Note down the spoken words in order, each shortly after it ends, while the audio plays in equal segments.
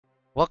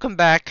Welcome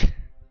back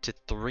to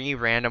 3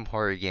 random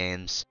horror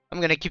games. I'm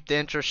gonna keep the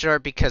intro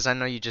short because I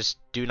know you just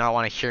do not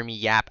want to hear me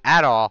yap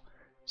at all.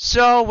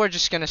 So we're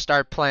just gonna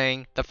start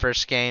playing the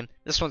first game.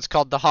 This one's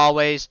called The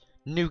Hallways.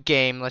 New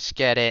game, let's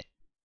get it.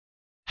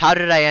 How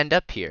did I end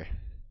up here?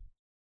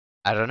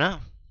 I don't know.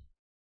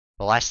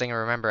 The last thing I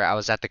remember, I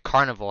was at the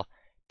carnival,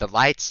 the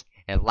lights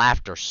and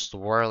laughter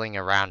swirling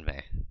around me.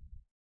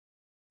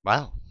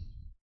 Well,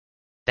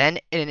 then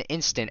in an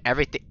instant,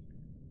 everything.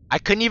 I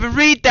couldn't even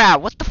read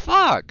that! What the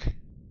fuck?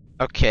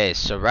 Okay,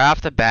 so right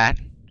off the bat,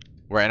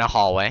 we're in a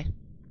hallway,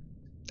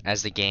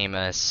 as the game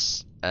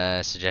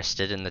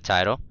suggested in the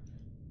title.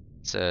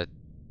 It's a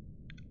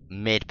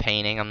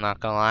mid-painting, I'm not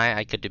gonna lie,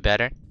 I could do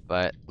better.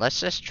 But let's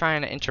just try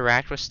and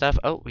interact with stuff.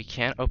 Oh, we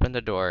can't open the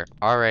door.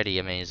 Already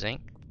amazing.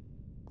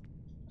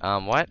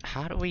 What?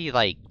 How do we,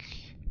 like,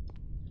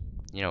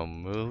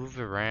 move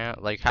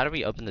around? Like, how do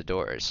we open the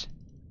doors?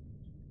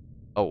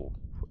 Oh,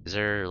 is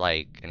there,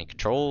 like, any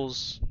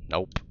controls?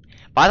 Nope.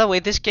 By the way,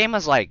 this game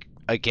is, like,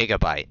 a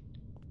gigabyte.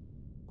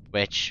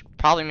 Which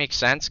probably makes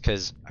sense,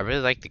 because I really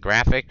like the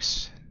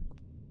graphics.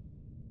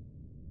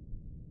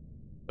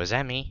 Was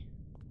that me?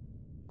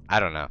 I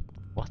don't know.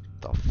 What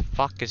the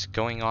fuck is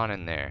going on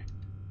in there?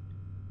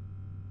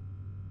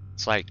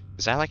 It's like,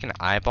 is that like an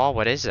eyeball?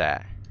 What is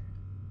that?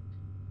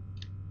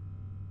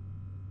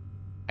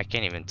 I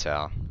can't even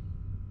tell.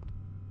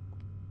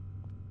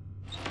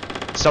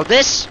 So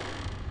this...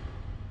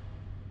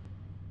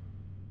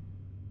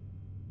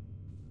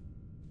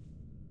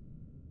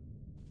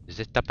 Is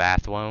it the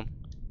bathroom?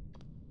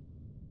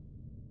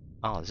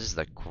 Oh, this is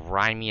the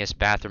grimiest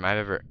bathroom I've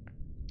ever...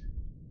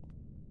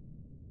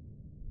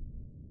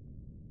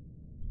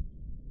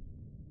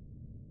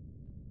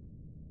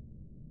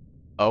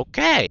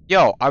 Okay.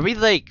 Yo, are we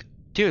like...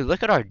 Dude,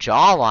 look at our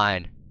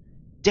jawline.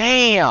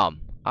 Damn!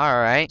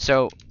 Alright,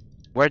 so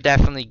we're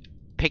definitely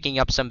picking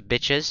up some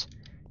bitches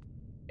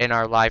in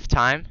our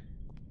lifetime.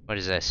 What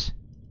is this?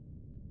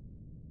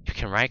 You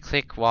can right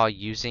click while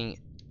using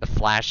the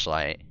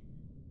flashlight.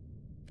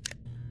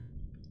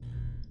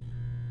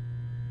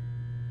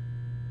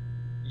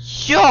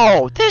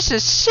 Yo, this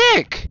is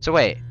sick! So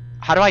wait,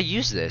 how do I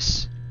use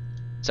this?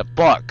 It's a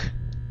book.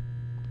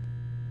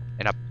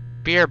 And a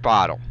beer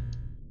bottle.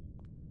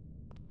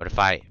 What if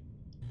I...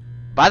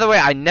 By the way,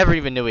 I never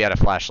even knew we had a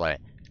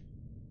flashlight.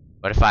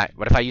 What if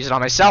I use it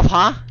on myself,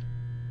 huh?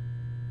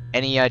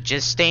 Any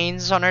jizz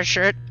stains on our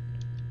shirt?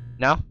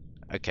 No?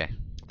 Okay.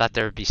 Thought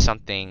there would be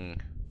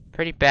something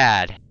pretty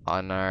bad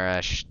on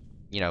our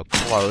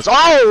clothes.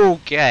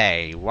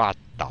 Okay. What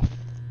the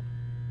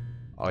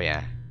Oh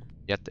yeah.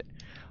 You have to...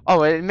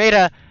 Oh, it made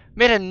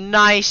a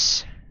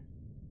nice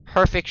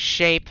perfect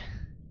shape.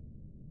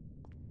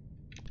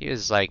 He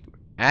was like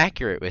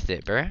accurate with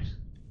it, bruh.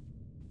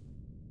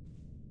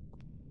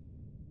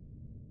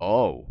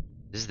 Oh,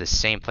 this is the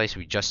same place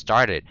we just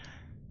started.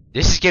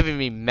 This is giving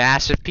me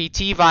massive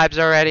PT vibes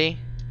already.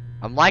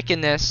 I'm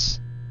liking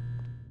this.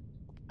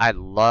 I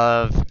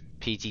love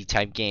PT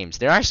type games.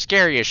 They are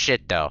scary as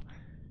shit though.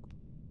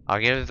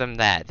 I'll give them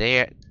that.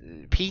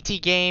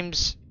 PT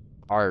games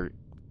are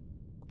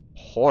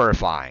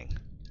horrifying.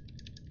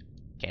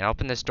 Can't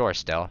open this door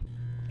still.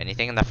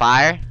 Anything in the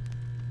fire?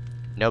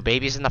 No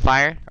babies in the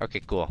fire? Okay,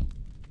 cool.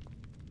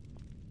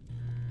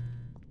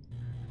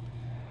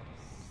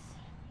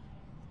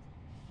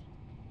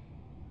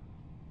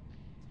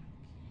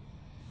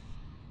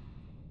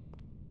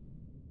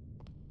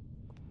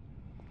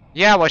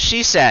 Yeah, what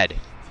she said.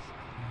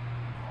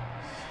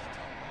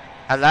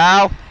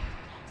 Hello?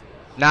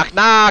 Knock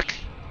knock!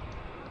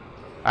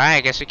 Alright,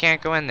 I guess we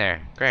can't go in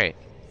there. Great.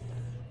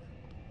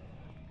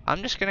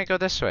 I'm just gonna go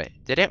this way.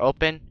 Did it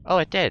open? Oh,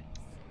 it did.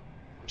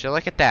 Would you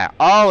look at that?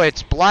 Oh,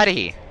 it's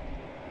bloody.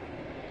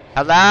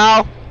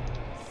 Hello?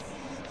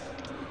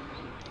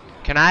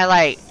 Can I,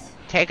 like,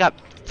 take a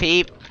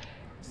peep?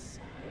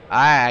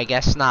 Alright, I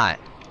guess not.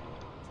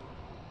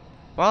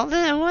 Well,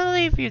 then we'll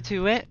leave you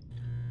to it.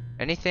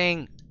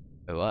 Anything...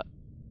 Wait, what?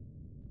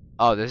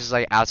 Oh, this is,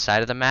 like,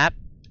 outside of the map?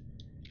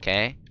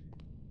 Okay.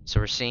 So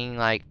we're seeing,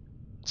 like,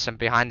 some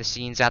behind the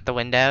scenes out the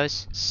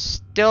windows.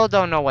 Still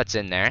don't know what's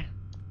in there.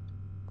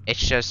 It's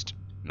just...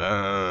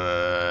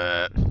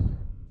 Alright,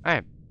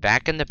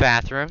 back in the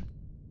bathroom.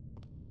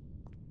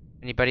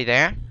 Anybody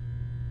there?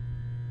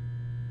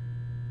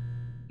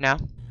 No.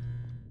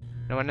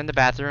 No one in the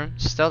bathroom.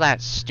 Still that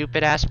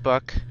stupid ass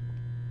book.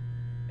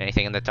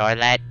 Anything in the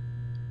toilet?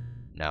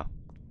 No.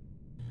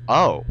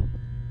 Oh.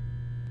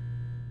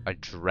 A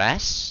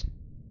dress?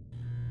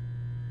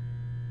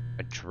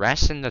 A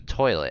dress in the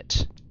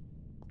toilet.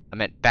 I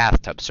meant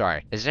bathtub,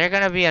 sorry. Is there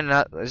gonna be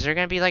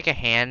like a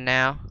hand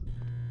now?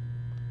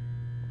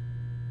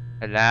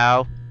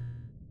 Hello?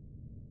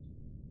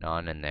 No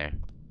one in there.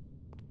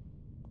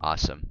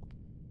 Awesome.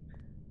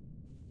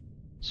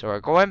 So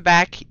we're going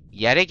back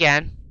yet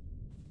again.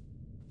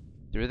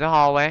 Through the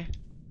hallway.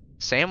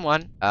 Same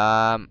one.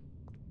 Oh.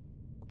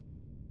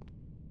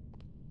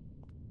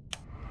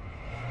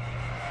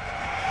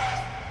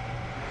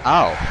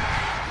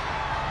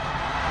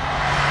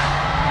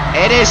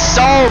 It is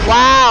so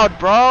loud,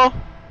 bro!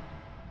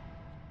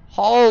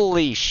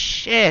 Holy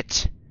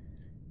shit!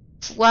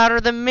 It's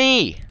louder than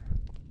me!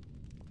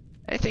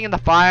 Anything in the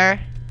fire?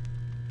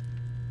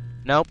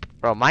 Nope.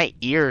 Bro, my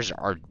ears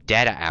are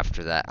dead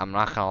after that, I'm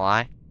not gonna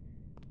lie.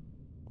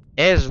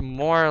 It's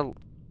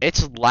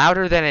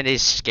louder than it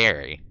is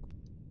scary.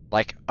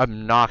 Like,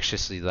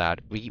 obnoxiously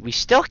loud. We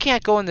still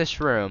can't go in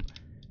this room,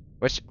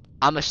 which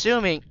I'm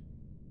assuming...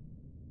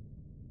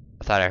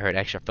 I thought I heard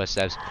extra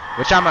footsteps,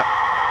 which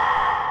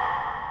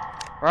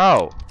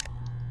Bro.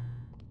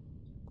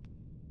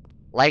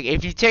 Like,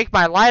 if you take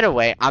my light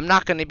away, I'm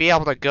not gonna be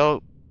able to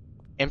go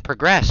and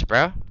progress,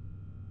 bro.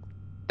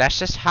 That's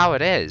just how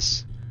it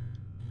is.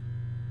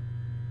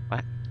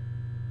 What?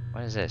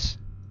 What is this?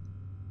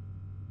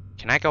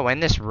 Can I go in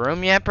this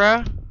room yet,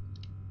 bro?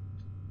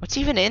 What's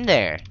even in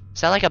there?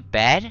 Is that like a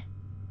bed?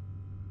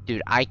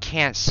 Dude, I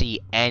can't see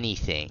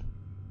anything.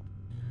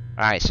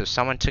 Alright, so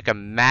someone took a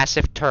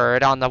massive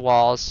turd on the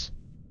walls.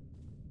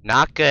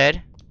 Not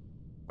good.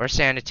 We're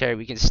sanitary.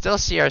 We can still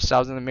see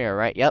ourselves in the mirror,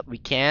 right? Yep, we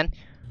can.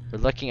 We're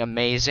looking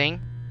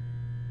amazing.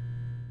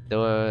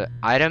 The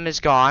item is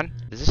gone.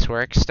 Does this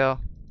work still?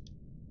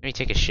 Let me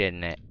take a shit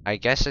in it. I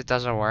guess it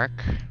doesn't work.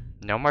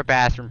 No more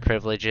bathroom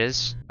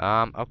privileges.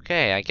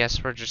 Okay, I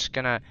guess we're just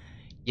gonna...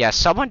 Yeah,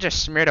 someone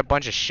just smeared a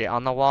bunch of shit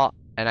on the wall,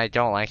 and I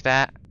don't like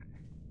that.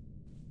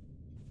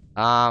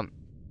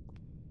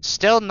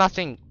 Still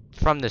nothing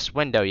from this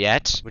window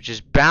yet, which is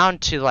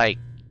bound to, like,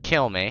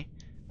 kill me.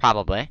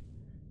 Probably.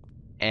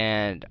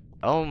 And,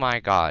 oh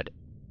my god.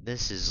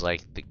 This is,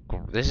 like,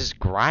 this is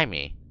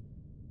grimy.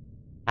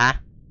 Huh?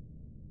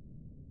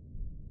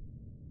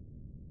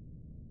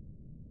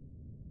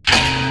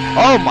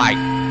 Oh my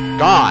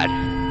god!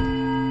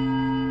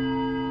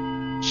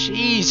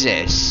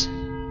 Jesus!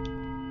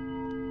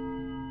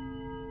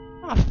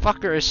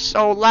 Motherfucker is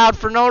so loud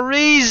for no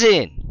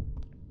reason!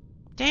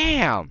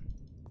 Damn!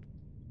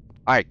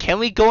 Alright, can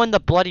we go in the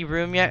bloody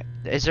room yet?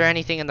 Is there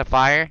anything in the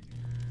fire?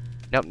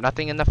 Nope,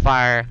 nothing in the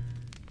fire.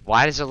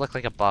 Why does it look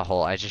like a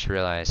butthole? I just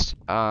realized.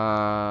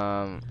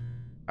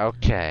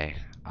 Okay.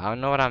 I don't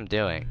know what I'm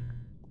doing.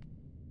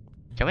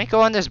 Can we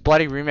go in this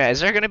bloody room yet? Is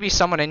there gonna be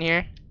someone in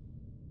here?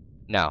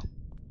 No.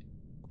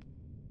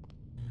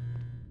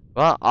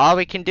 Well, all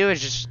we can do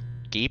is just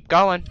keep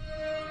going.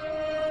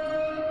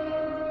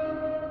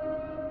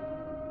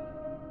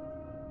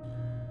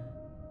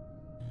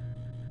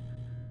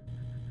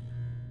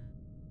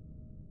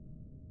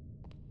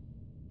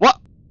 What?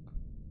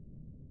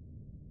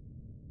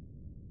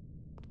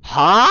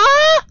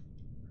 Huh?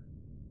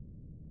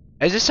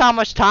 Is this how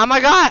much time I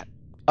got?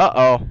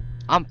 Uh-oh.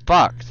 I'm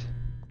fucked.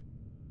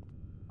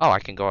 Oh, I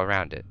can go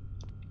around it.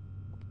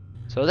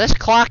 So this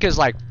clock is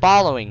like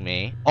following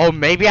me. Oh,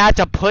 maybe I have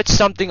to put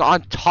something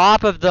on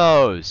top of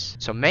those.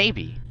 So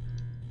maybe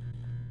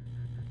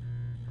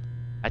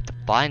I have to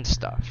find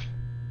stuff.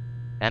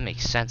 That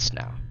makes sense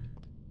now.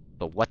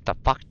 But what the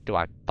fuck do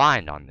I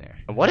find on there?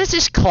 And what is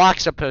this clock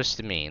supposed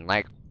to mean?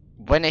 Like,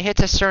 when it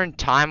hits a certain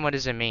time, what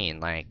does it mean?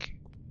 Like,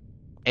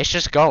 it's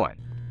just going.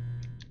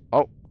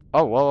 Oh,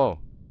 whoa, whoa.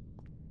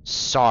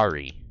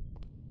 Sorry.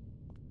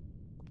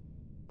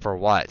 For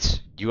what?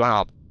 You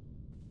wanna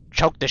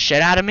choke the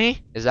shit out of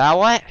me? Is that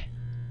what?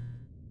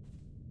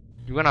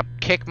 You gonna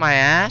kick my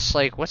ass?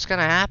 Like, what's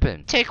gonna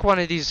happen? Take one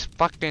of these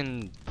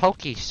fucking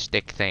pokey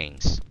stick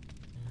things.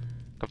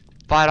 Go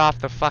fight off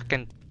the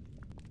fucking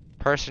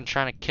person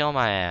trying to kill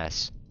my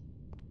ass.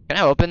 Can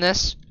I open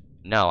this?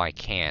 No, I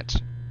can't.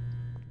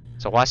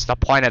 So what's the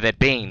point of it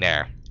being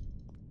there?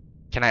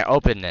 Can I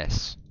open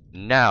this?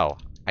 No,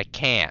 I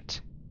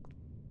can't.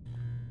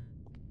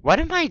 What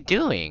am I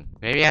doing?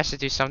 Maybe I have to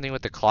do something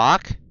with the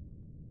clock?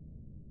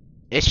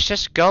 It's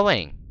just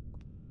going.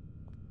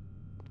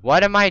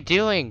 What am I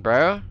doing,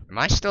 bro? Am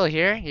I still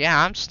here?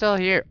 Yeah, I'm still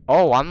here.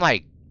 Oh, I'm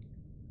like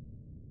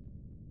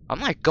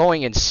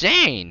going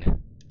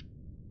insane.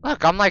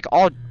 Look, I'm like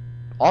all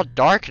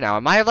dark now.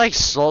 Am I like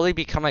slowly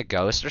become a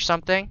ghost or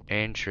something?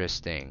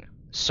 Interesting.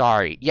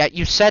 Sorry. Yeah,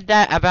 you said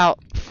that about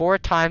 4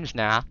 times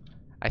now,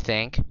 I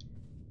think.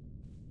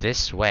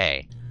 This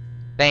way.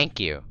 Thank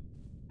you.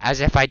 As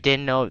if I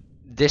didn't know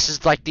this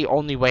is like the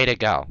only way to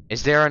go.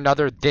 Is there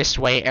another this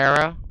way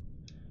arrow?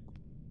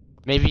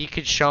 Maybe you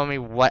could show me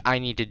what I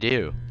need to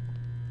do.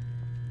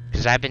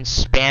 Because I've been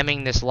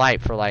spamming this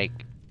light for like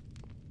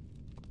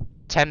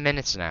 10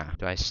 minutes now.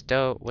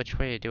 Which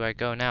way do I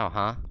go now,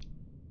 huh?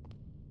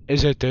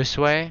 Is it this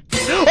way?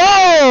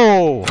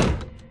 Oh!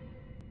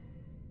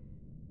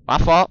 My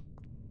fault.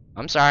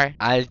 I'm sorry.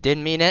 I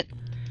didn't mean it.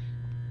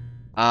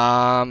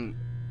 I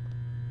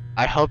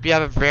hope you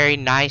have a very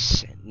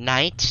nice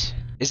night.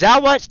 Is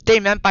that what they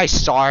meant by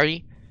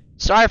sorry?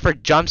 Sorry for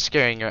jump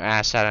scaring your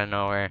ass out of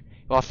nowhere.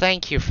 Well,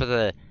 thank you for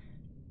the,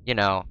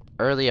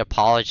 early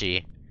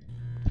apology.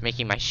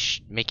 Making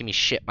me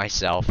shit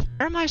myself.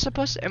 Where am I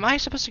supposed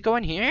to go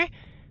in here?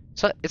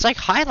 So it's like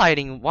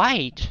highlighting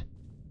white.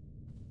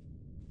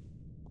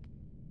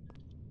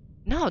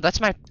 No,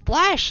 that's my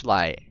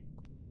flashlight.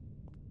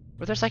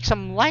 Where there's like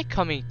some light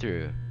coming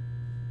through.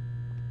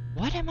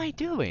 What am I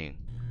doing?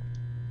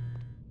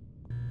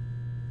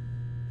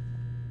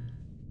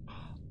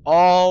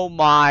 Oh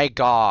my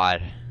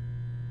god.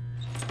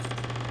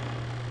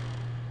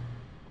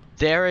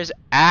 There is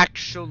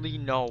actually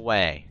no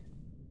way.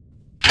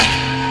 Bro,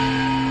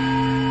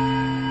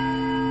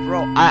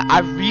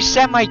 I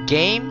reset my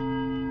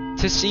game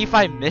to see if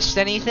I missed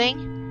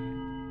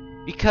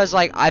anything. Because,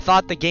 like, I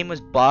thought the game was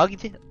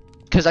bugged.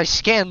 Because I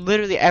scanned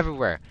literally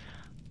everywhere.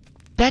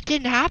 That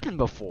didn't happen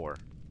before.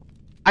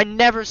 I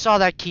never saw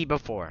that key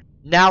before.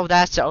 Now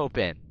that's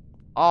open.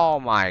 Oh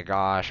my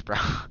gosh, bro.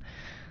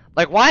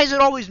 Like, why is it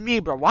always me,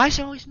 bro? Why is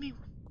it always me?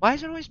 Why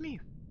is it always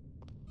me?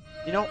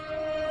 You know,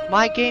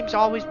 my games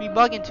always be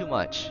bugging too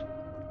much.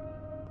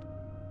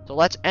 So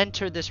let's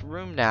enter this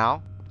room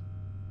now.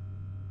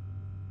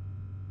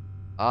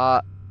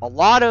 A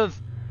lot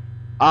of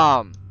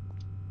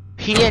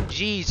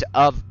PNGs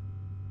of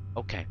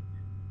okay.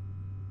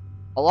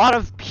 A lot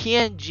of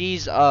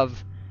PNGs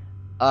of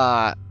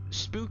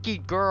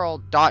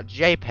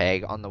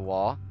spookygirl.jpg on the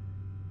wall.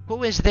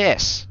 Who is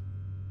this?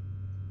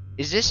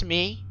 Is this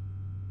me?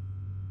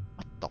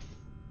 What the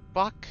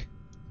fuck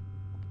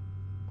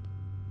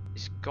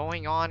is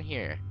going on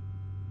here?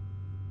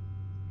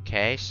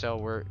 Okay, so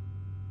we're...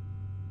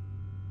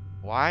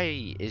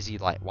 Why is he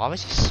like... Why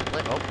was he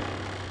split open?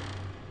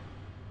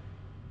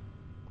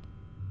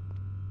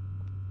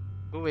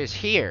 Who is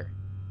here?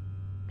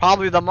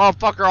 Probably the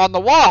motherfucker on the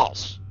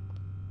walls!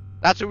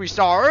 That's who we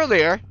saw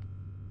earlier!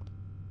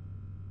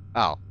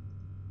 Oh.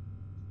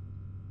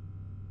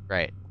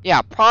 Right.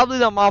 Yeah, probably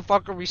the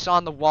motherfucker we saw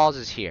on the walls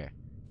is here.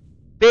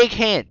 Big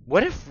hint.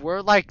 What if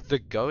we're like the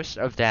ghost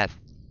of that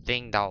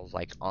thing that was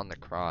like on the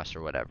cross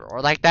or whatever?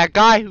 Or like that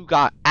guy who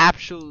got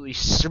absolutely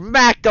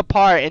smacked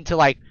apart into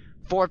like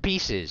 4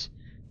 pieces.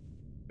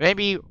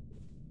 Maybe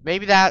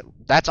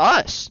that's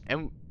us.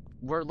 And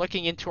we're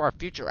looking into our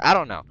future. I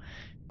don't know.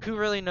 Who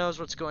really knows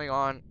what's going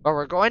on? But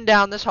we're going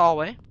down this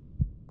hallway.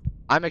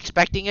 I'm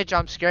expecting a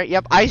jump scare.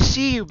 Yep, I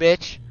see you,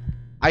 bitch.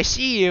 I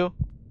see you.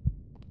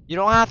 You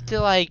don't have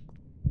to, like,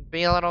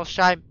 be a little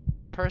shy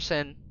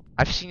person.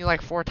 I've seen you,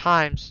 like, 4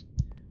 times.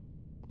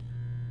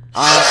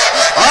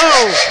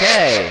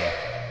 Okay.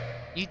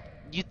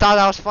 You thought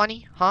that was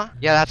funny? Huh?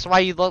 Yeah, that's why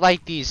you look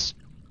like these.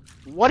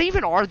 What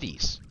even are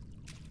these?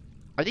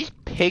 Are these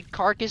pig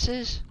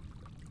carcasses?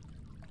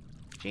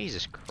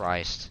 Jesus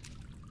Christ.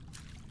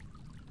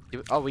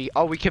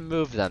 We can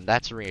move them.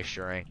 That's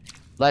reassuring.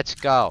 Let's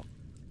go.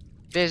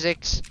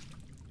 Physics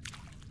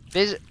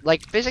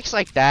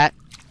like that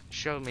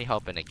showed me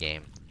hope in a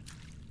game.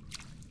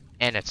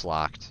 And it's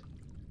locked.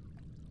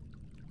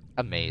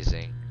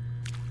 Amazing.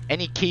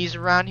 Any keys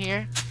around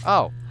here?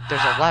 Oh,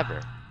 there's a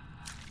lever.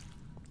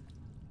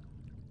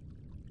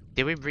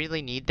 Did we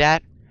really need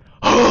that?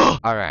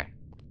 Alright.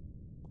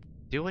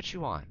 Do what you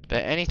want.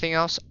 But anything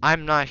else,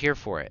 I'm not here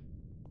for it.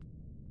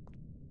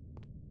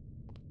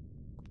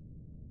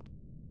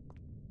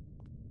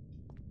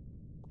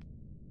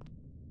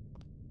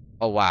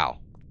 Oh wow.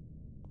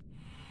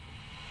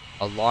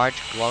 A large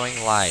glowing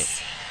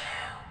light.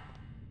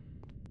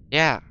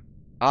 Yeah.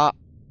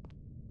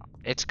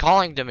 It's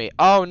calling to me.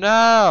 Oh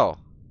no!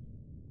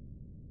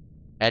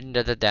 End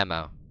of the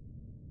demo.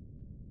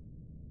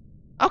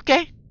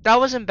 Okay, that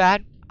wasn't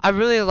bad. I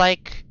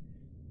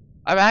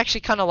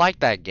actually kind of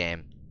like that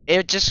game.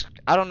 It just,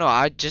 I don't know,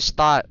 I just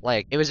thought,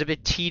 like, it was a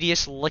bit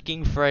tedious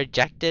looking for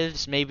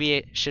objectives. Maybe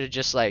it should have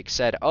just, like,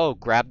 said, oh,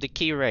 grab the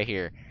key right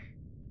here.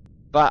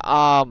 But,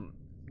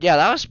 yeah,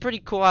 that was pretty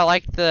cool. I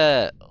like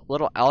the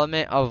little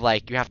element of,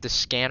 like, you have to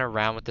scan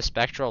around with the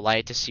spectral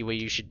light to see what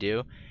you should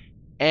do.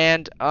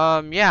 And,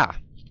 yeah,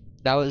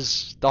 that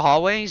was the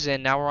hallways,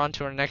 and now we're on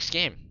to our next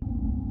game.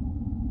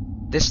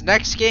 This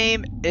next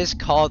game is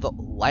called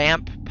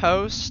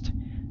Lamppost.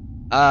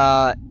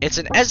 It's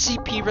an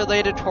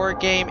SCP-related horror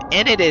game,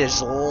 and it is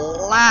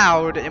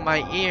loud in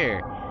my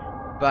ear.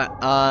 But,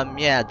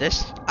 yeah,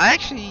 I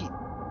actually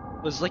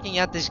was looking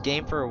at this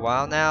game for a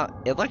while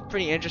now. It looked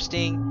pretty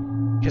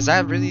interesting, because I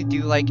really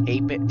do like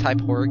 8-bit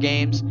type horror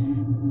games.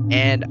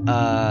 And,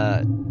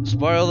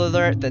 spoiler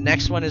alert, the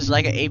next one is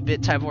like an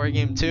 8-bit type horror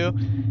game too.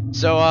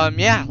 So,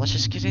 yeah, let's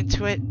just get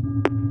into it.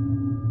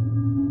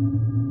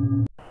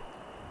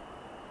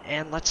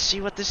 And let's see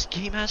what this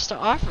game has to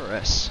offer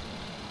us.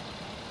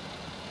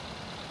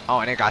 Oh,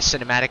 and it got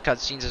cinematic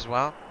cutscenes as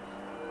well.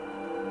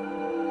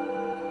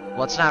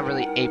 Well, it's not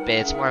really 8-bit,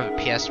 it's more of a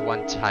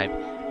PS1 type.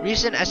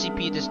 Recent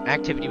SCP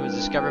activity was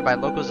discovered by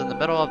locals in the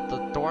middle of the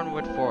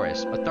Thornwood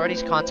Forest.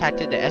 Authorities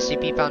contacted the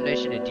SCP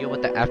Foundation to deal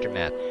with the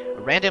aftermath.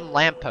 A random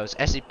lamppost,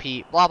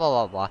 SCP blah blah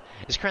blah blah,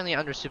 is currently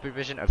under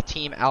supervision of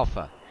Team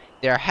Alpha.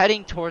 They are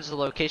heading towards the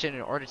location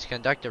in order to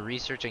conduct a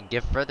research and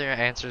give further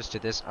answers to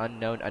this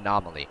unknown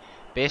anomaly.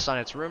 Based on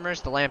its rumors,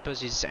 the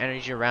lamppost uses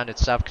energy around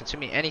itself,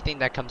 consuming anything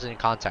that comes in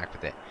contact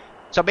with it.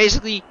 So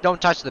basically,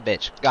 don't touch the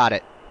bitch. Got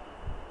it.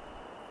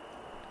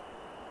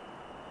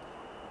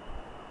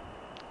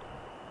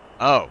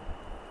 Oh.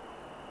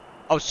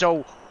 Oh,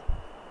 so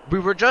we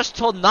were just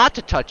told not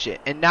to touch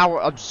it, and now we're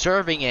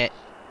observing it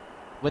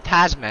with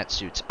hazmat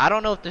suits. I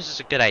don't know if this is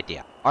a good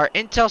idea. Our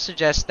intel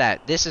suggests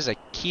that this is a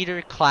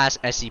Keter class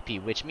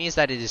SCP, which means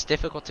that it is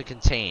difficult to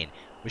contain.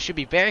 We should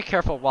be very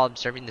careful while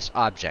observing this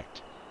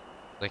object.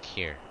 Like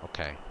here,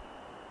 okay.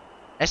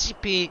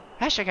 SCP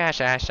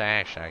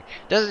 #####.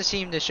 Doesn't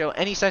seem to show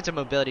any signs of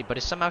mobility, but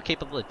is somehow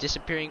capable of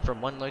disappearing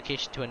from one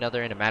location to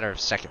another in a matter of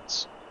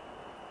seconds.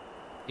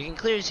 You can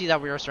clearly see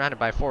that we are surrounded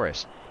by a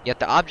forest, yet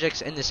the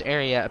objects in this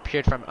area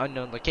appeared from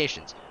unknown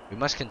locations. We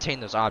must contain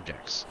those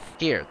objects.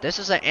 Here, this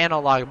is an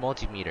analog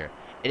multimeter.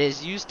 It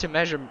is used to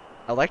measure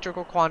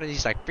electrical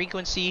quantities like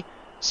frequency,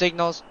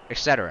 signals,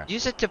 etc.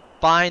 Use it to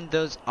find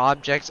those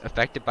objects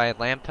affected by a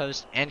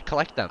lamppost and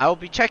collect them. I will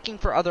be checking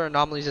for other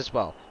anomalies as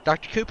well.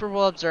 Dr. Cooper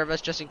will observe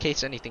us just in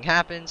case anything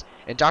happens,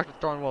 and Dr.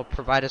 Thorne will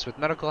provide us with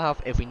medical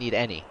help if we need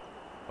any.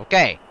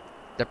 Okay,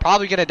 they're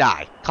probably gonna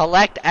die.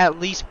 Collect at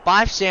least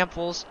 5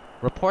 samples,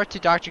 report to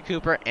Dr.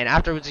 Cooper, and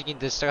afterwards we can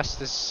discuss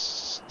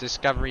this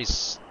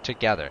discoveries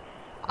together.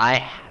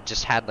 I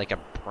just had like a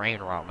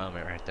brain rot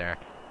moment right there.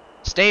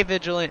 Stay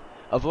vigilant,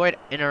 avoid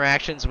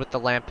interactions with the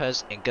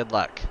lamppost, and good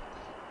luck.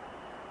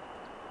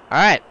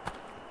 Alright.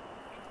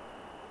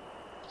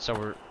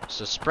 So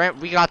sprint,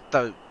 we got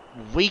the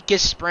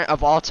weakest sprint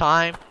of all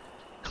time.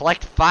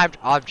 Collect 5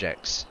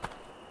 objects.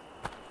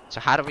 So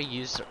how do we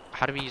use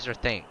our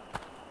thing?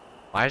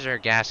 Why is there a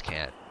gas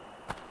can?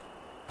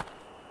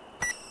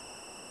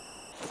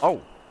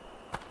 Oh.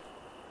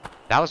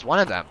 That was one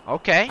of them.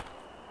 Okay.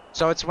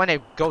 So it's when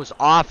it goes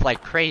off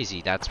like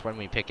crazy, that's when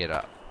we pick it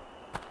up.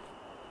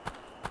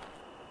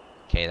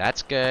 Okay,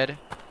 that's good.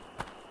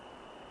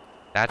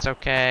 That's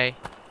okay.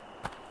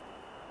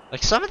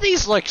 Like, some of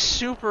these look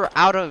super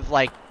out of,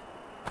 like,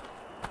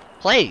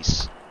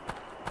 place.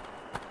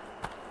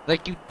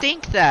 Like, you'd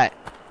think that,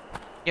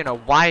 you know,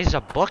 why is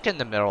a book in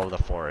the middle of the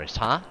forest,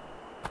 huh?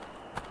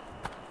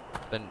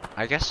 But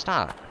I guess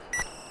not.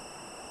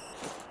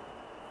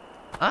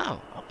 Oh,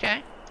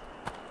 okay.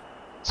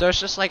 So it's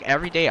just like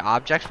everyday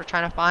objects we're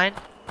trying to find?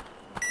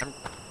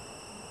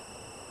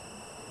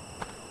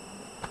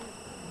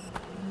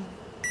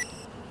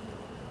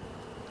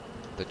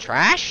 The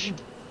trash?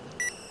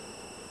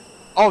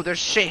 Oh, there's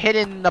shit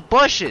hidden in the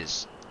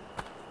bushes!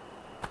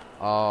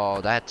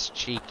 Oh, that's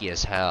cheeky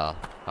as hell.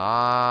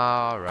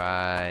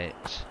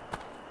 Alright.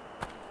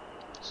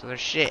 So there's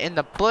shit in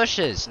the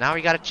bushes! Now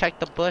we gotta check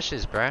the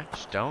bushes, bruh.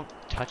 Just don't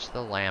touch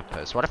the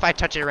lamppost. What if I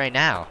touch it right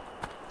now?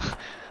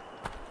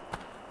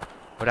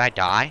 Would I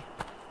die?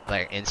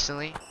 Like,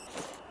 instantly?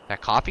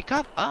 That coffee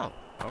cup? Oh,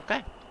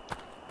 okay.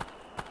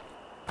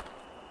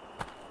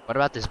 What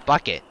about this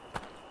bucket?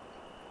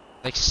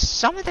 Like,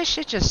 some of this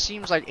shit just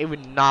seems like it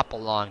would not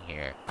belong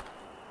here.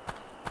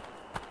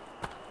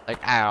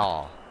 Like, at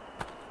all.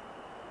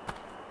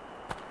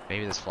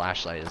 Maybe this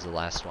flashlight is the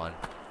last one.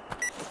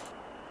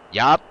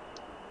 Yup.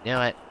 Knew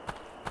it.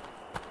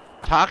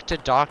 Talk to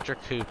Dr.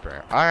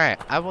 Cooper. Alright,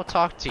 I will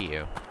talk to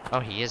you.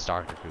 Oh, he is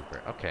Dr.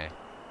 Cooper. Okay.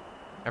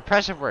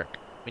 Impressive work.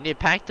 We need to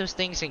pack those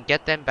things and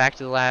get them back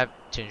to the lab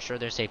to ensure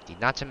their safety.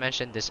 Not to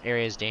mention, this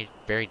area is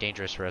very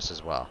dangerous for us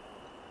as well.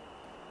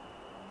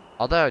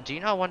 Although, do you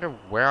not wonder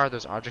where are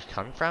those objects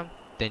coming from?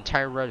 The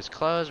entire road is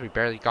closed. We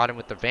barely got in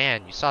with the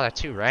van. You saw that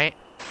too, right?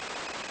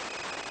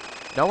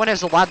 No one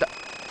is allowed to...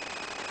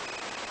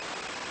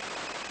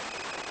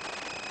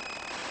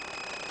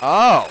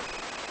 Oh!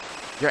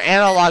 Your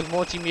analog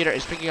multimeter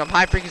is picking up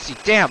high frequency.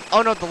 Damn!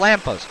 Oh no, the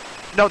lamppost.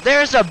 No,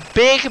 there's a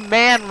big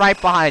man right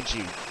behind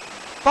you.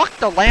 Fuck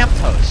the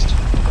lamppost.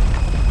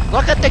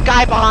 Look at the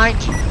guy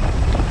behind you.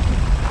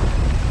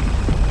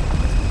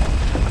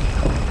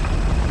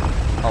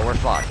 Oh, we're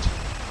fucked.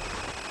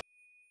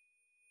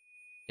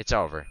 It's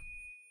over.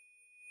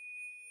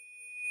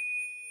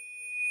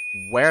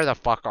 Where the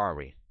fuck are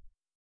we?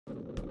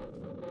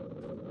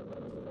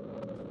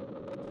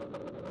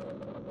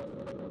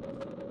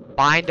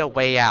 Find a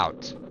way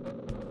out.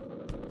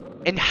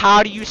 And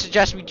how do you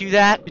suggest we do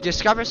that? We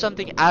discover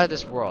something out of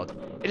this world.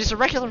 It is a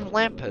regular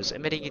lamppost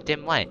emitting a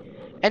dim light.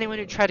 Anyone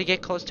who tried to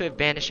get close to it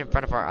vanished in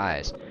front of our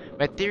eyes.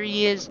 My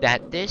theory is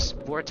that this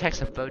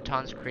vortex of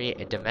photons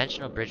create a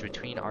dimensional bridge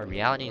between our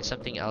reality and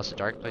something else, a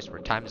dark place where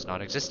time is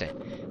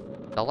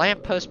non-existent. The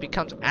lamppost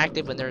becomes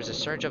active when there is a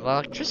surge of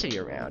electricity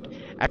around.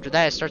 After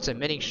that, it starts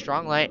emitting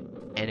strong light,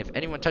 and if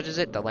anyone touches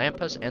it, the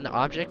lamppost and the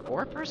object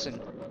or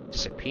person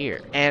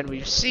disappear. And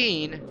we've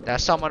seen that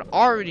someone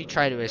already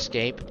tried to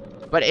escape,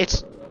 but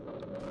it's...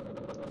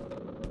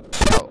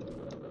 Oh.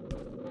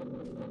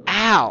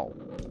 Ow!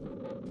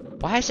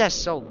 Why is that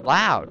so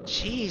loud?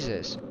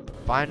 Jesus.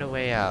 Find a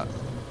way out.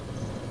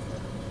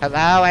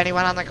 Hello?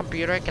 Anyone on the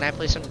computer? Can I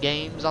play some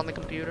games on the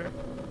computer?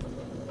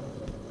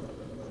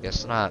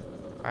 Guess not.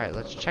 Alright,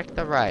 let's check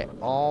the right.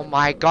 Oh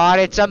my god,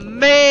 it's a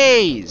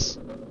maze!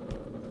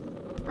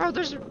 Bro,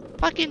 there's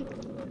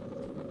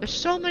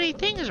so many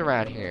things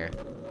around here.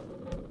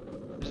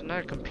 There's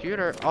another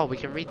computer. Oh, we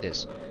can read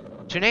this.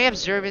 To an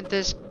observant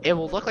this, it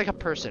will look like a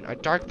person, a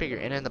dark figure,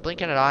 and in the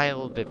blink of an eye it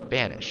will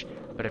vanish,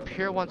 but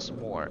appear once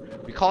more.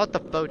 We call it the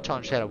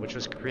photon shadow, which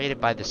was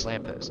created by this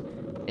lamppost.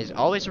 It is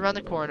always around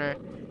the corner.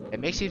 It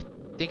makes you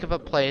think of a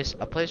place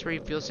where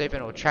you feel safe,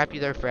 and it will trap you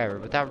there forever,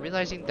 without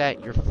realizing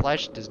that your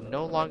flesh does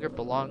no longer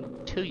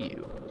belong to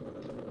you.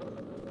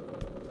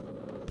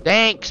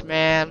 Thanks,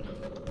 man.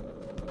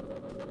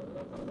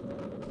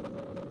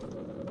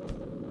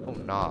 Oh,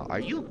 nah. Are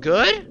you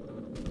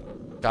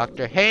good?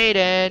 Dr.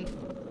 Hayden!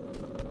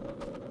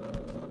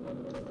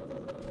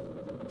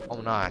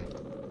 Oh, nah.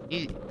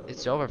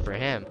 It's over for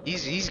him.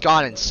 He's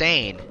gone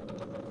insane.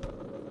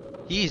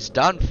 He's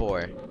done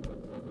for.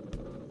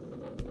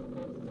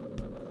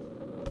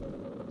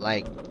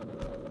 Like,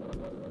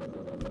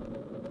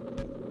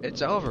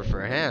 it's over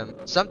for him.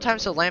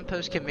 Sometimes a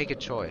lamppost can make a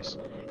choice.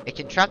 It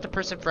can trap the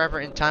person forever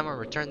in time or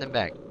return them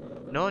back.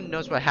 No one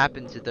knows what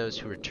happened to those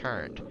who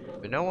returned,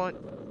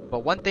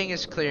 but one thing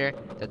is clear,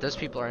 that those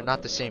people are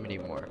not the same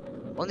anymore.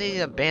 Only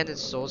the abandoned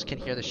souls can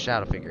hear the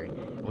shadow figure.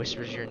 It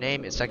whispers your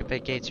name, it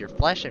suffocates your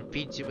flesh, and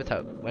feeds you with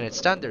hope. When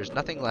it's done, there's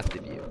nothing left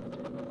of you.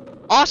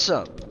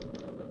 Awesome!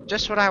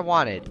 Just what I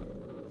wanted.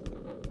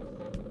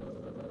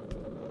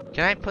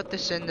 Can I put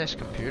this in this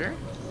computer?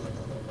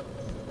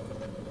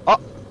 Oh!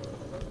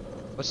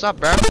 What's up,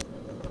 bro?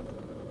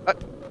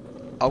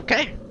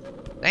 Okay.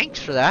 Thanks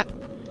for that.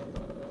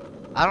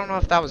 I don't know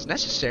if that was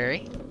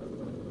necessary,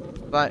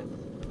 but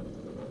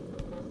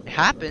it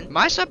happened. Am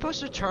I supposed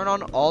to turn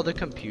on all the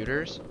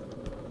computers?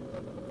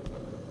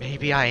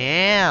 Maybe I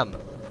am.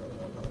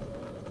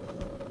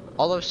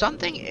 Although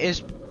something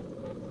is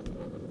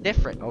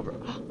different over...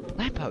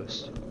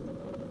 lamppost.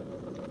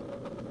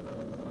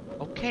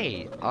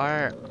 Okay,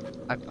 I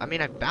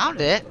mean, I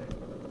found it.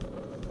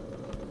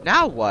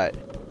 Now what?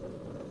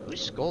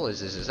 Whose skull is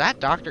this? Is that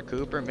Dr.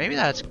 Cooper? Maybe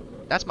that's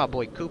my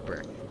boy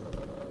Cooper.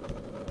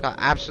 Got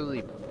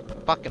absolutely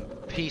fucking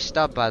pieced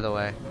up, by the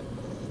way.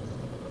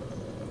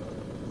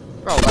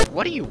 Bro, like,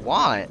 what do you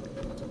want?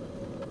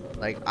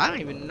 Like, I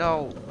don't even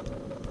know.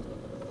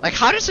 Like,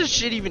 how does this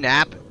shit even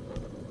happen?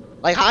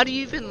 Like, how do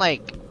you even,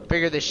 like,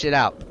 figure this shit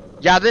out?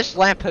 Yeah, this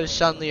lamppost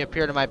suddenly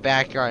appeared in my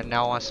backyard and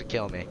now wants to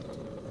kill me.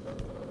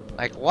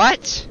 Like,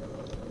 what?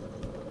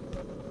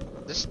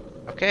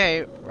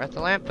 Okay, we're at the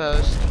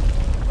lamppost.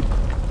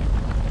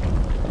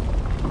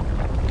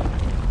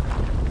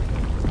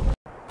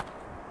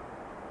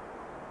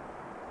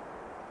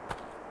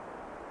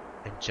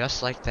 And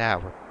just like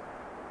that, we're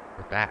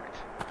back.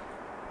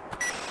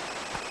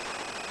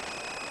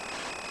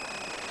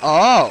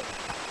 Oh!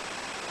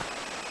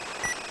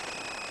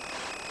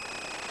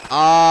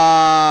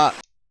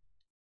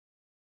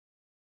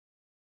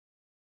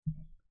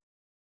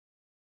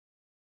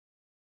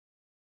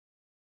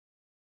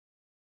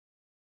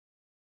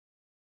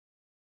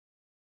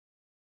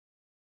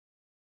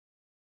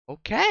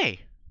 Okay.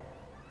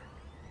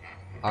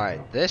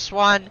 Alright, this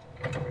one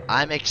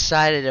I'm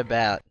excited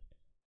about.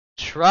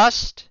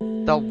 Trust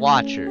the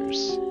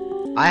Watchers.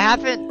 I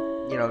haven't,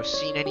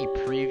 seen any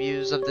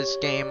previews of this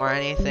game or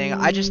anything.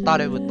 I just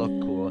thought it would look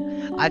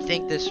cool. I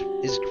think this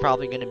is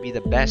probably going to be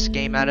the best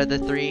game out of the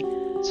three.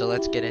 So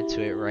let's get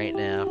into it right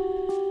now.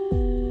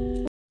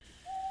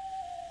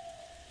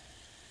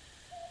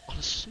 On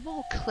a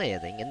small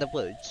clearing in the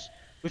woods,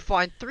 we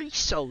find 3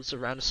 souls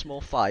around a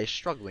small fire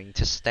struggling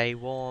to stay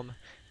warm.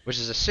 Which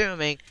is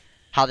assuming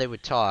how they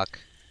would talk.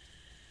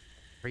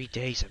 3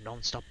 days of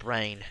non-stop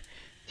rain.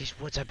 These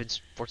woods have been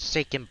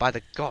forsaken by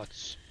the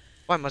gods.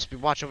 Why must we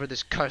watch over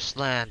this cursed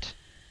land?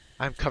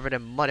 I am covered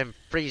in mud and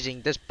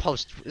freezing. This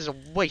post is a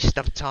waste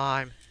of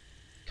time.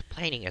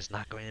 Complaining is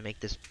not going to make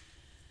this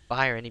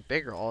fire any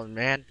bigger, old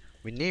man.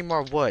 We need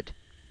more wood.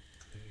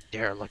 You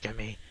dare look at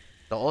me.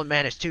 The old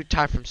man is too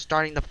tired from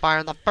starting the fire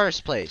in the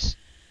first place.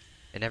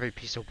 And every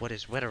piece of wood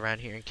is wet around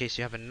here in case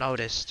you haven't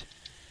noticed.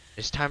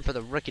 It's time for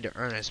the rookie to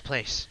earn his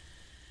place.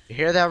 You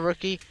hear that,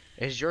 rookie?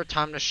 It is your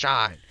time to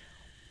shine.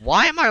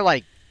 Why am I,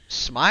 like,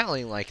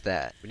 smiling like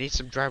that? We need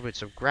some dry wood,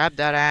 so grab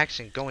that axe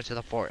and go into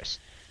the forest.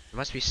 There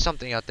must be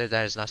something out there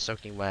that is not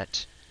soaking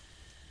wet.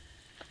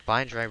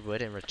 Find dry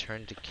wood and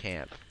return to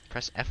camp.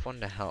 Press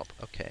F1 to help.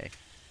 Okay.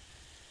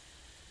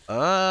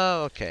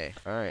 Oh, okay.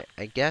 Alright,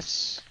 I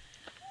guess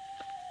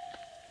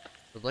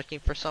we're looking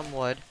for some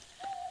wood.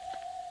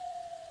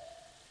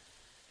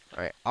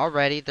 Alright,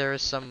 already there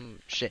is some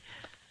shit.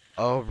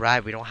 Oh,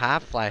 right, we don't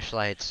have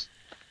flashlights.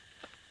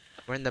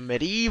 We're in the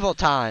medieval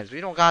times. We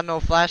don't got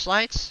no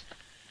flashlights.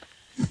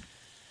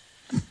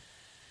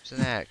 It's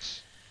an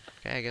axe.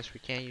 Okay, I guess we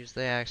can't use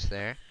the axe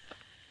there.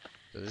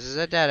 So this is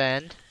a dead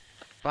end.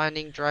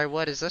 Finding dry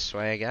wood is this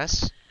way, I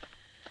guess.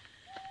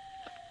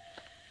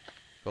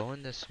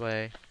 Going this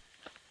way.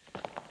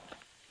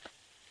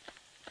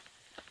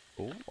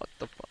 Oh, what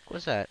the fuck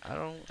was that? I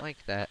don't like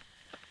that.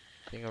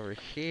 Thing over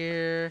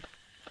here.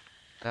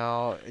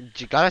 Now,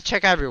 you gotta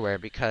check everywhere,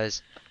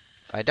 because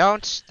if I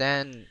don't,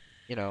 then,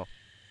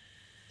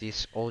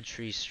 these old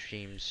tree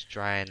streams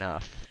dry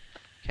enough.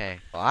 Okay,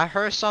 well, I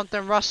heard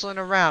something rustling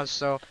around,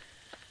 so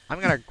I'm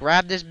gonna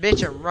grab this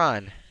bitch and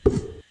run.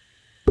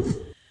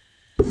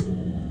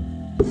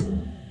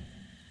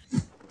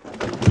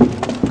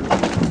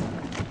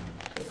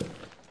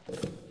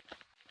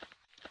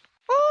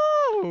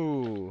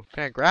 Ooh!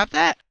 Can I grab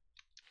that?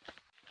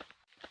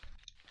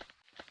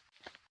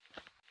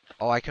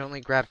 Oh, I can only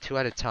grab 2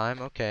 at a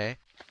time? Okay.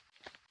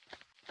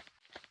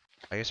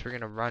 I guess we're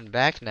gonna run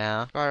back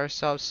now. Got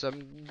ourselves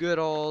some good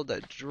old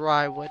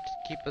dry wood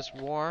to keep us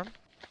warm.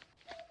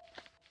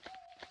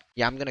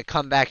 Yeah, I'm gonna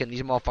come back and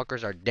these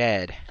motherfuckers are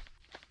dead.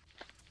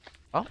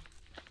 Oh,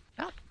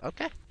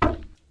 okay.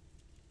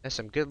 That's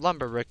some good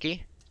lumber,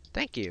 rookie.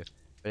 Thank you.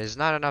 But it's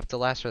not enough to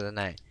last for the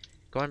night.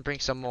 Go and bring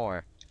some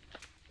more.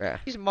 Yeah.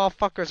 These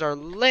motherfuckers are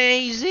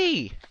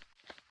lazy.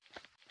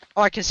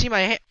 Oh, I can see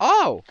my hand.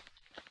 Oh!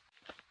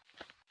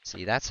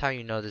 See, that's how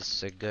you know this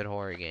is a good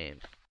horror game.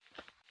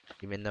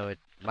 Even though it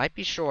might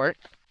be short,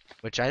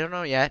 which I don't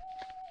know yet.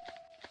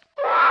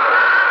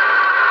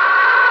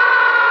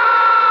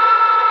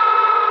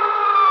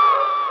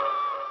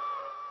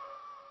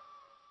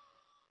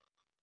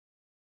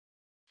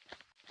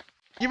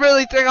 You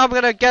really think I'm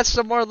gonna get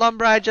some more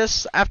lumber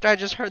after I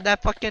just heard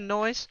that fucking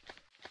noise?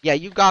 Yeah,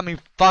 you got me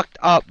fucked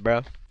up,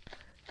 bro.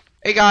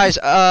 Hey guys,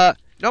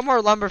 no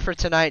more lumber for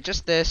tonight,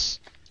 just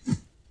this.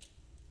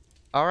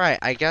 Alright,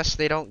 I guess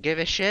they don't give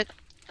a shit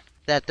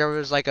that there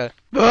was like a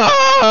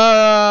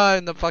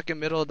in the fucking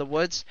middle of the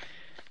woods.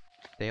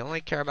 They only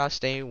care about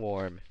staying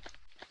warm.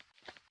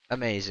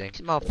 Amazing.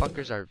 These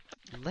motherfuckers are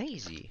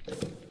lazy.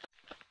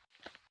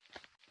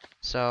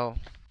 So,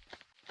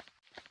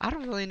 I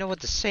don't really know what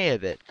to say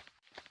of it.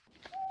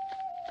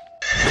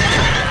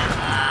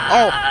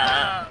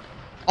 Oh!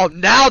 Oh,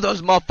 now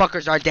those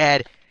motherfuckers are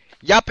dead!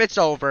 Yup, it's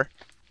over.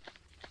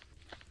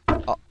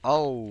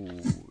 Oh,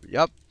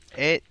 yup.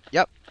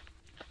 Yup.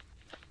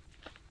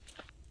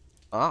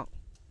 Oh.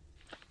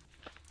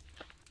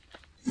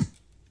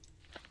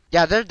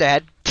 Yeah, they're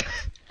dead.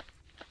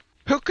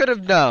 Who could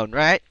have known,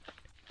 right?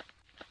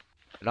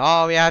 And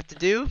all we have to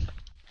do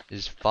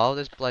is follow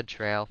this blood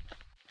trail.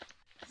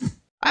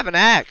 I have an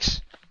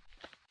axe.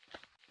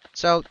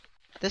 So,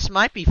 this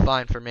might be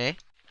fine for me.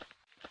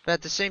 But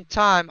at the same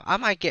time, I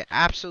might get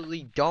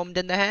absolutely domed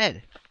in the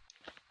head.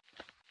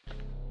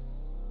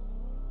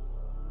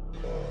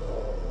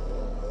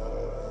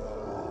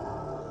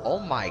 Oh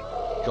my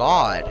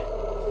god.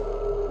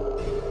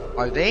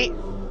 Are they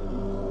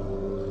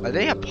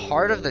a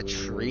part of the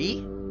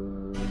tree?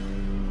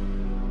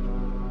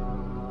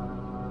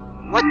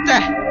 What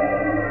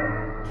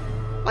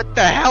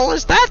the hell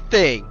is that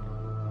thing?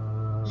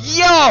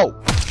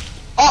 Yo!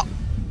 Oh!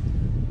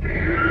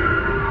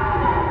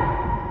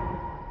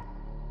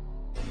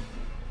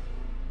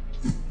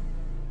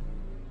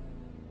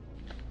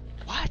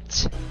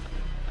 What?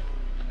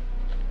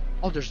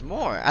 Oh, there's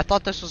more. I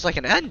thought this was like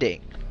an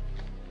ending.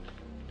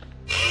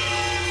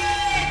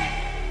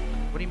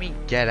 What do you mean,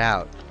 get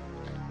out?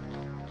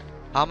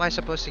 How am I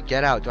supposed to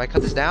get out? Do I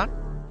cut this down?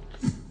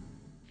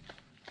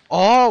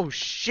 Oh,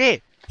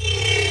 shit!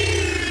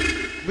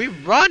 We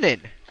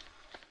running!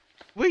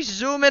 We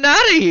zooming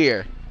out of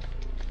here!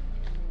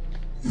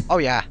 Oh,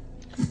 yeah.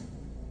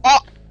 Oh!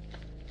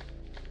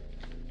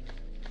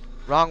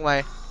 Wrong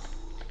way.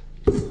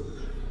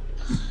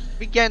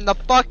 We getting the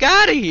fuck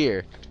out of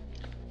here!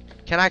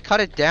 Can I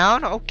cut it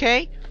down?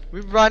 Okay.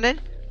 We running.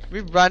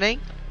 We running.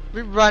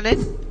 We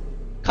running.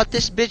 Cut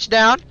this bitch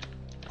down.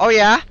 Oh,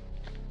 yeah.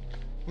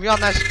 We on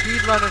that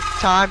speed runner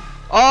time.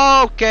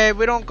 Okay,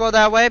 we don't go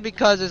that way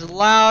because it's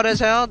loud as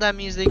hell. That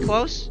means they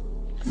close.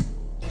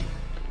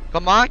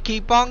 Come on,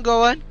 keep on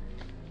going.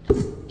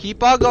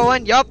 Keep on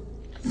going. Yup.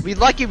 We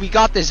lucky we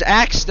got this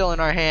axe still in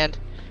our hand.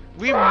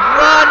 We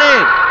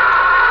running.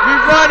 We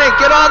running.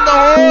 Get on the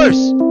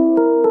horse.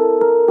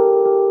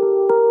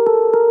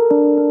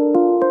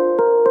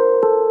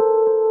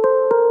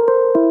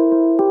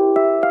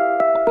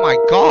 Oh my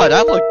god,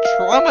 I look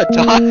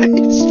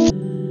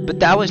traumatized. But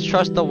that was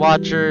Trust the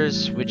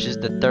Watchers, which is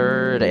the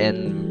third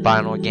and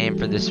final game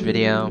for this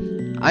video.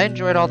 I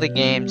enjoyed all the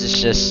games,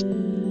 it's just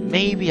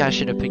maybe I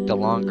should have picked a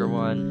longer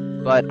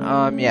one. But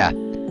yeah.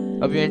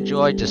 Hope you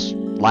enjoyed. Just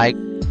like,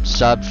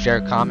 sub,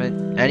 share,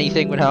 comment.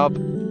 Anything would help.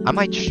 I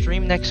might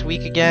stream next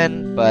week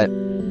again, but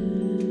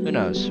who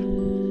knows.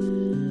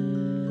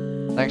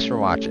 Thanks for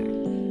watching.